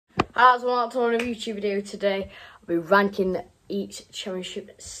As well, on a YouTube video today, I'll be ranking each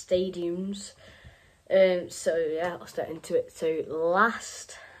championship stadiums. So yeah, let's get into it. So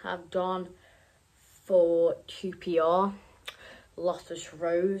last I've done for QPR, Loftus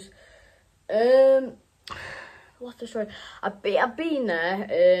Road. Loftus Road. I've been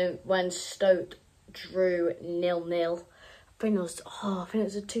there when Stoke drew 0-0. I think it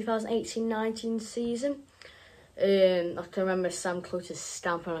was the 2018-19 season. I can remember Sam Clutter's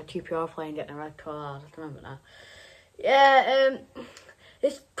stamping on a QPR player and getting a red card. I can remember that. Yeah,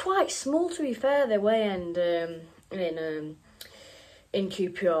 it's quite small, to be fair, the away end in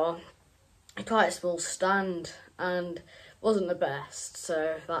QPR. Quite a small stand and wasn't the best.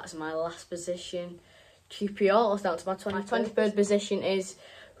 So that's my last position. QPR, let's down to my 23rd position is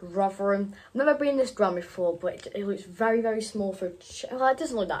Rotherham. I've never been this ground before, but it looks very, very small for. Well, it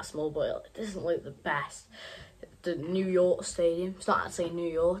doesn't look that small, but it doesn't look the best. The New York Stadium. It's not actually in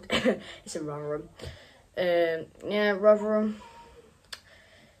New York. It's in Rotherham. Yeah, Rotherham.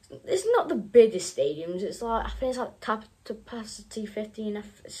 It's not the biggest stadiums. It's like, I think it's like capacity 15.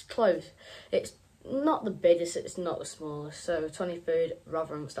 It's close. It's not the biggest. It's not the smallest. So 23rd,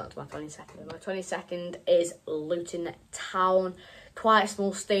 Rotherham. Start to my 22nd. My 22nd is Luton Town. Quite a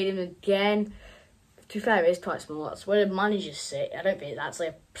small stadium again. To be fair, it is quite small. That's where the managers sit. I don't think it's actually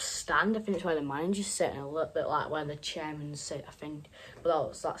a stand. I think it's where the managers sit, and a little bit like where the chairmen sit, I think.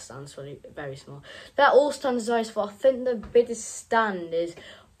 But that stand's very, very small. That all stands size for. I think the biggest stand is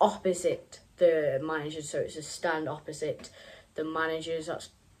opposite the managers, so it's a stand opposite the managers. That's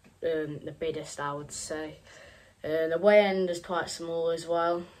the biggest, I would say. The away end is quite small as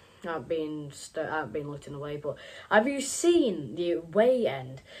well. I haven't been looking away, but have you seen the away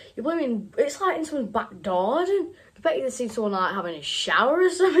end? It's like in someone's back garden. I bet you can see someone like having a shower or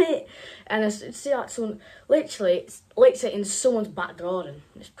something, and it's like someone it's in someone's back garden.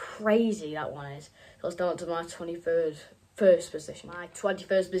 It's crazy, that one is. So let's go on to my 21st position. My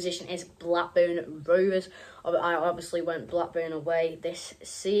 21st position is Blackburn Rovers. I obviously went Blackburn away this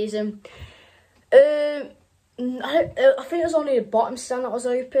season. I think it was only the bottom stand that was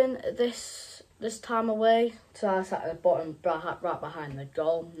open this time away. So I sat at the bottom, right behind the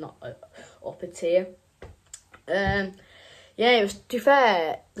goal, not up a tier. Yeah, it was, to be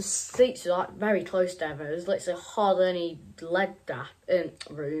fair, the seats were like very close together. There was literally hardly any leg gap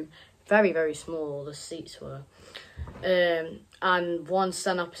room. Very, very small the seats were. And one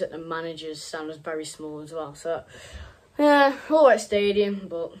stand opposite the manager's stand was very small as well. So yeah, alright stadium,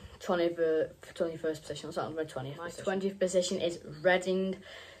 but 21st position. That's not my 20th. My 20th position is Reading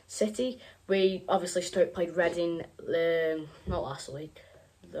City. We obviously played Reading not last week.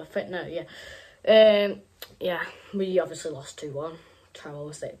 Yeah, we obviously lost 2-1. Terrible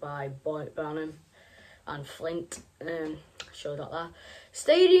mistake by Burnham and Flint. Showed up that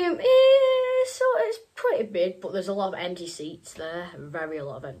stadium it's pretty big, but there's a lot of empty seats there. A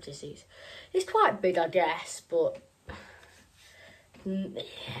lot of empty seats. It's quite big, I guess, but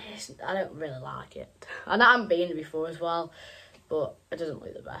I don't really like it. And I haven't been there before as well, but it doesn't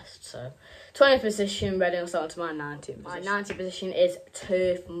look the best. So 20th position, Reading. I'll start to my 19th position. My 19th position is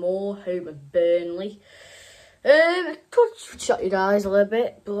Turf Moor, home of Burnley. Could shock you guys a little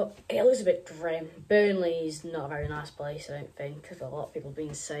bit, but it looks a bit grim. Burnley's not a very nice place, I don't think, because a lot of people have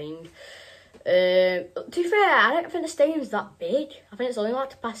been saying. To be fair, I don't think the stadium's that big. I think it's only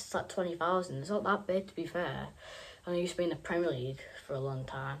like to pass like 20,000. It's not that big, to be fair. And I used to be in the Premier League for a long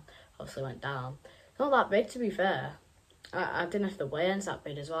time. Obviously went down. It's not that big, to be fair. I don't know if the away end's that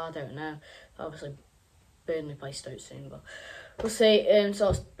big as well. I don't know. Obviously, Burnley play Stoke soon, but we'll see.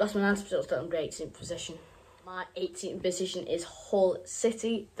 So that's my 19th position. I'm 18th position. My 18th position is Hull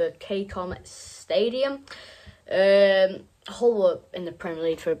City, the KCOM Stadium. Hull were in the Premier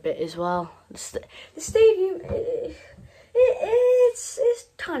League for a bit as well. The stadium, it's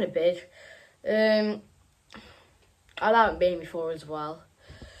kind of big. I haven't been before as well.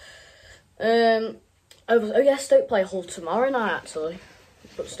 Oh yeah, Stoke play Hull tomorrow night actually,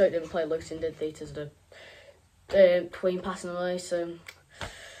 but Stoke didn't play Luton, did they? Because of the Queen passing away. So,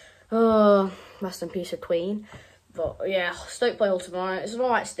 rest in peace, of Queen. But yeah, Stoke play Hull tomorrow. It's an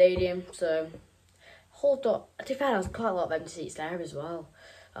alright stadium, so Hull. To be fair, there's quite a lot of empty seats there as well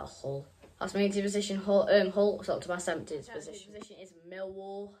at Hull. That's my 18th position. Hull. So up to my 17th position. Position is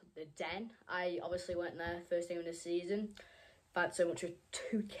Millwall, the Den. I obviously went there first game of the season. Had so much with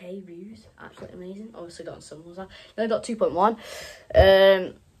 2K views. Absolutely amazing. Obviously got on some was that. Then I got 2.1.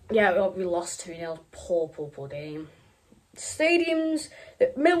 Yeah, we lost 2-0. Poor game. Stadiums.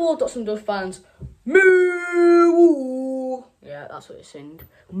 Millwall got some good fans. Millwall. Yeah, that's what they sing.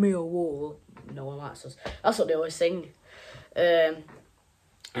 Millwall. No one likes us. That's what they always sing.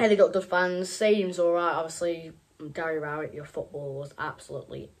 Yeah, they got good fans. Stadium's alright, obviously. Gary Rowett, your football was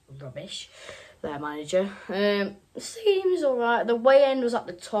absolutely rubbish. Their manager. Stadium's alright. The way end was at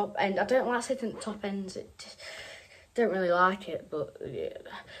the top end. I don't like sitting at the top ends. Don't really like it, but yeah.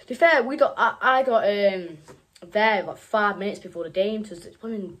 To be fair, I got there like 5 minutes before the game, because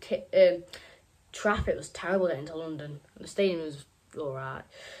traffic was terrible getting to London, and the stadium was alright.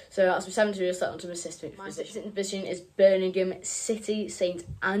 So that's my 7th to set onto my sixth position is Birmingham City St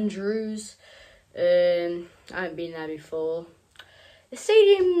Andrews. I haven't been there before. The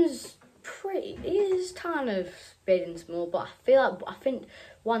stadium's it is kind of big and small, but I think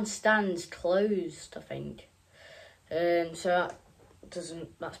one stand's closed, I think. So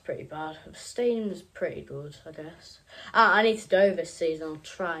that's pretty bad. The stadium's pretty good, I guess. I need to go this season. I'll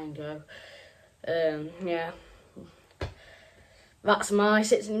try and go. Yeah. That's my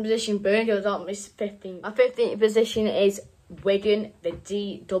 16th position. Birmingham got my 15th. My 15th position is Wigan, the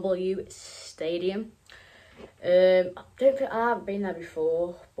DW Stadium. I haven't been there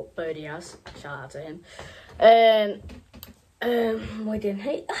before, but Birdie has. Shout out to him. Wigan,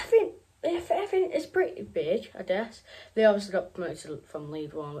 I think it's pretty big, I guess. They obviously got promoted from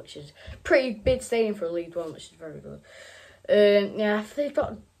League One, which is pretty big stadium for League One, which is very good. Yeah, they've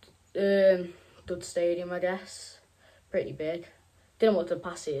got good stadium, I guess. Pretty big. Don't know what the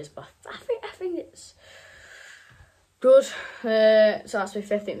capacity is, but I think it's good. So that's my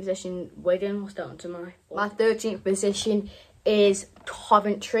 15th position, Wigan. We'll start on to my 13th position is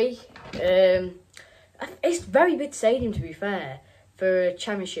Coventry. It's a very big stadium, to be fair, for a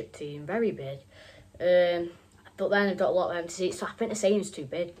Championship team. Very big. But then they've got a lot of empty seats, so I think the stadium's too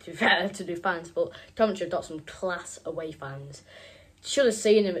big, to be fair, to do fans. But Coventry have got some class away fans. Should have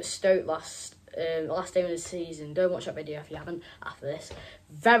seen them at Stoke last game of the season. Go watch that video if you haven't after this.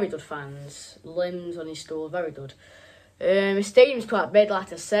 Very good fans. Limbs on his store, very good. The stadium's quite big,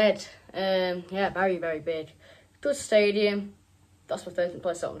 like I said. Yeah, very, very big. Good stadium. That's my 13th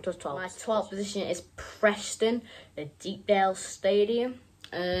place. I'm just 12th. My 12th position is Preston, the Deepdale Stadium.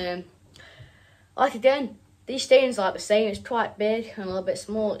 Like again, these stadiums are like the same. It's quite big and a little bit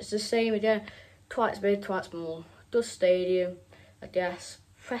small. It's the same again. Quite big, quite small. Good stadium, I guess.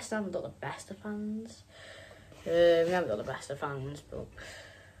 Preston haven't got the best of fans. We haven't got the best of fans, but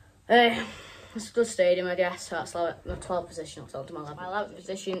it's a good stadium, I guess. So that's like my 12th position. Up to my 11th. My 11th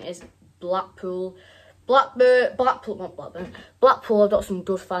position is Blackpool. Blackpool have got some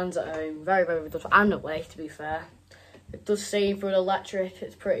good fans at home. Very, very good. And away, to be fair. It does seem for an electric.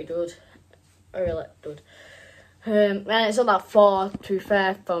 It's pretty good. Very good. And it's not that far, to be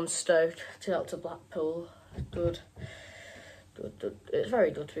fair, from Stoke to Blackpool. Good. It's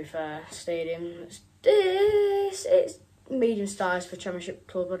very good, to be fair. Stadium. It's medium size for Championship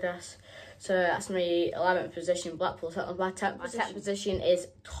club, I guess. So that's my 11th position. Blackpool. My 10th position is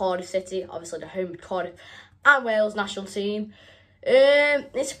Cardiff City. Obviously, the home of Cardiff and Wales national team.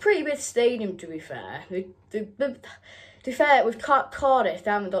 It's a pretty big stadium, to be fair. To be fair, with Cardiff,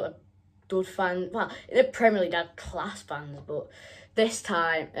 they haven't got a good fan. Well, in the Premier League, they had class fans, but this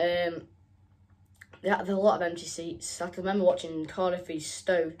time, they had a lot of empty seats. I can remember watching Cardiff v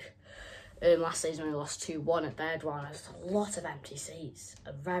Stoke last season when we lost 2-1 at their one. There's a lot of empty seats,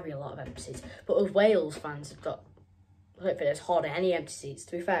 a lot of empty seats. But with Wales fans, have got, I don't think there's hardly any empty seats.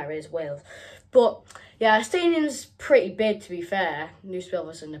 To be fair, it is Wales. But yeah, the stadium's pretty big, to be fair. Used to be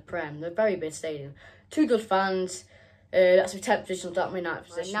obviously in the Prem. They're a very big stadium. Two good fans. That's my 10th position. That's my 9th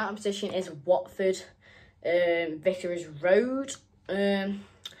position. My 9th position is Watford, Vicarage Road.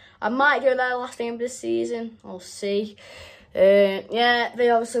 I might go there last game of this season. I'll see. Yeah, they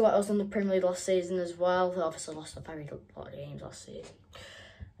obviously went us in the Premier League last season as well. They obviously lost a very good lot of games last season.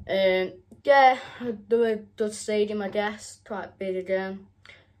 Yeah, they were a good stadium, I guess. Quite big again.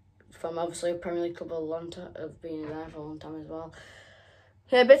 From obviously a Premier League club, I've been there for a long time as well.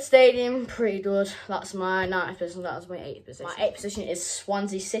 Yeah, big stadium, pretty good. That's my 9th position. That was my 8th position. My 8th position is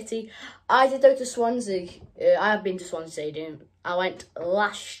Swansea City. I did go to Swansea. I have been to Swansea Stadium. I went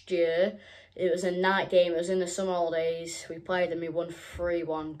last year. It was a night game. It was in the summer holidays. We played and we won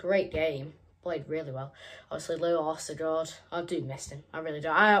 3-1. Great game. Played really well. Obviously, Leo Ostergaard. I do miss him. I really do.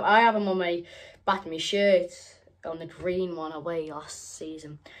 I have him on my back of my shirt on the green one away last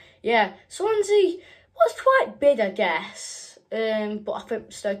season. Yeah, Swansea was quite big, I guess. But I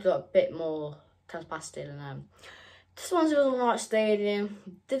think Stoke got a bit more capacity than them. Swansea was a large stadium.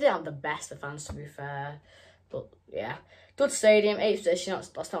 They didn't have the best of fans, to be fair. But yeah, good stadium. 8th position.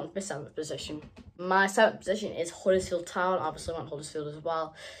 That's not my 7th position. My 7th position is Huddersfield Town. Obviously, went Huddersfield as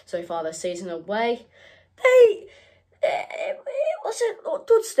well so far this season away. It was a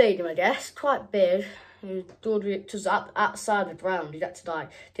good stadium, I guess. Quite big. It was good because outside the ground, you had to like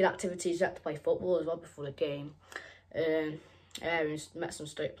did activities. You had to play football as well before the game. Yeah, we met some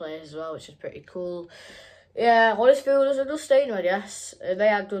Stoke players as well, which was pretty cool. Yeah, Huddersfield was a good stadium, I guess. They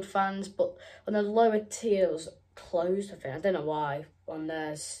had good fans, but on the lower tier it was closed. I think I don't know why on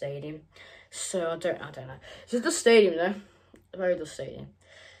their stadium. So I don't know. It's a good stadium though, a very good stadium.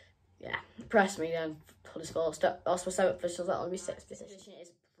 Yeah, impressed me then. Huddersfield. That's my 7th position. That'll be 6th position.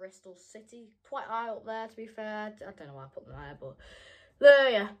 Is Bristol City, quite high up there to be fair. I don't know why I put them there, but there,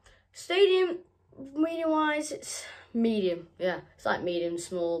 yeah. Stadium, medium wise, it's medium. Yeah, it's like medium,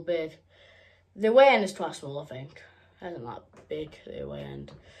 small, big. The away end is quite small, I think. It isn't that big, the away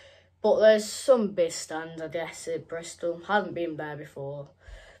end. But there's some big stands, I guess, at Bristol. Haven't been there before,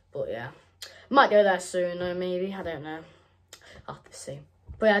 but yeah. Might go there soon though, maybe. I don't know. I'll have to see.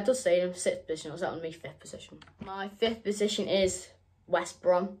 But yeah, I did stadium, 6th position. I was out on my 5th position. My 5th position is West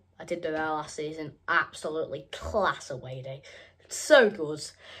Brom. I did do that last season. Absolutely class away day. So good.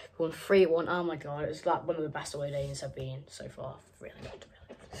 We won 3-1. Oh my god, it was like one of the best away days I've been so far. Really good.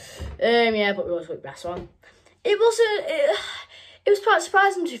 Yeah, but we always went best one. It was quite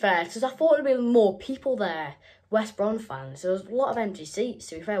surprising to be fair, because I thought there'd be more people there. West Brom fans. There was a lot of empty seats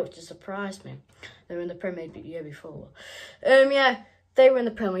to be fair, which just surprised me. They were in the Premier League the year before. Yeah, they were in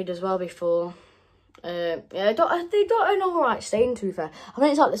the Premier League as well before. Yeah, they got an alright stadium to be fair. I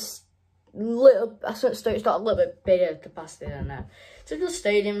think it's like this little. I think Stoke's got a little bit bigger capacity than that. It's a good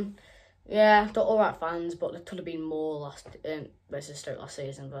stadium. Yeah, got alright fans, but there could have been more versus Stoke last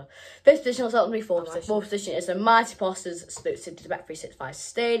season. But 5th position was out to be 4th position. 4th position is the Mighty Posters Stoke City Bet365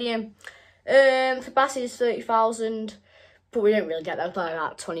 Stadium. Capacity is 30,000, but we don't really get that. Like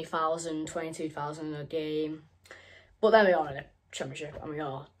about 20,000, 22,000 a game. But then we are in a Championship and we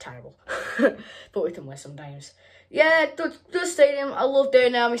are terrible, but we can win sometimes. Yeah, good stadium. I love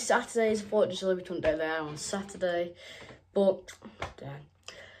doing it on my Saturdays. Unfortunately, we couldn't do there on Saturday, but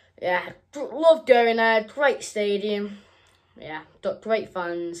yeah, love going there. Great stadium. Yeah, got great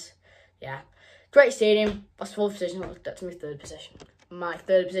fans. Yeah, great stadium. That's 4th position. That's my 3rd position. My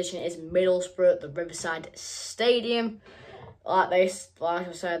 3rd position is Middlesbrough at the Riverside Stadium. Like I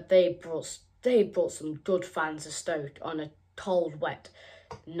said, they brought some good fans to Stoke on a cold, wet,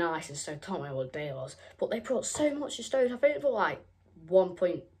 nice and Stoke. Can't remember what day it was, but they brought so much to Stoke. I think it was like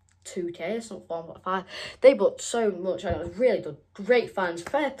 1.2k or something, 1.5. They brought so much, and it was really good. Great fans.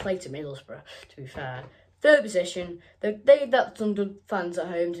 Fair play to Middlesbrough, to be fair. 3rd position. They got some good fans at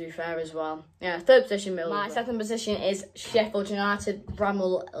home, to be fair, as well. Yeah, 3rd position, Middlesbrough. My 2nd position is Sheffield United,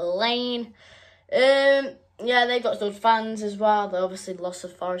 Bramall Lane. Yeah, they got good fans as well. They obviously lost to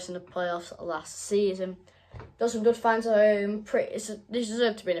Forest in the playoffs last season. Got some good fans at home. They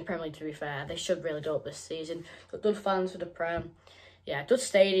deserve to be in the Premier League, to be fair. They should really do up this season. Got good fans for the Prem. Yeah, good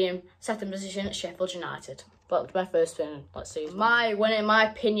stadium. 2nd position at Sheffield United. But my first win, let's see. My winner, in my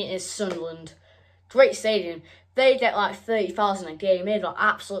opinion, is Sunderland. Great stadium. They get like 30,000 a game. They've got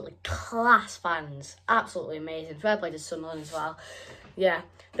absolutely class fans. Absolutely amazing. Fair play to Sunderland as well. Yeah,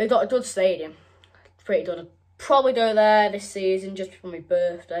 they've got a good stadium. Pretty good. I'll probably go there this season just for my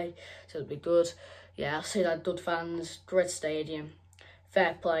birthday. So it'll be good. Yeah, I'll see that good fans. Great stadium.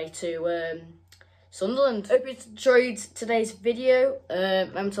 Fair play to Sunderland. Hope you enjoyed today's video.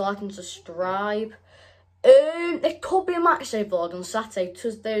 Remember to like and subscribe. There could be a matchday vlog on Saturday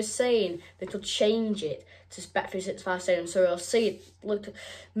because they were saying they could change it to Bet365 Stadium, so I'll see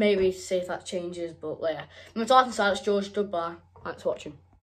maybe see if that changes. But yeah, remember to like and subscribe. It's George. Goodbye. Thanks for watching.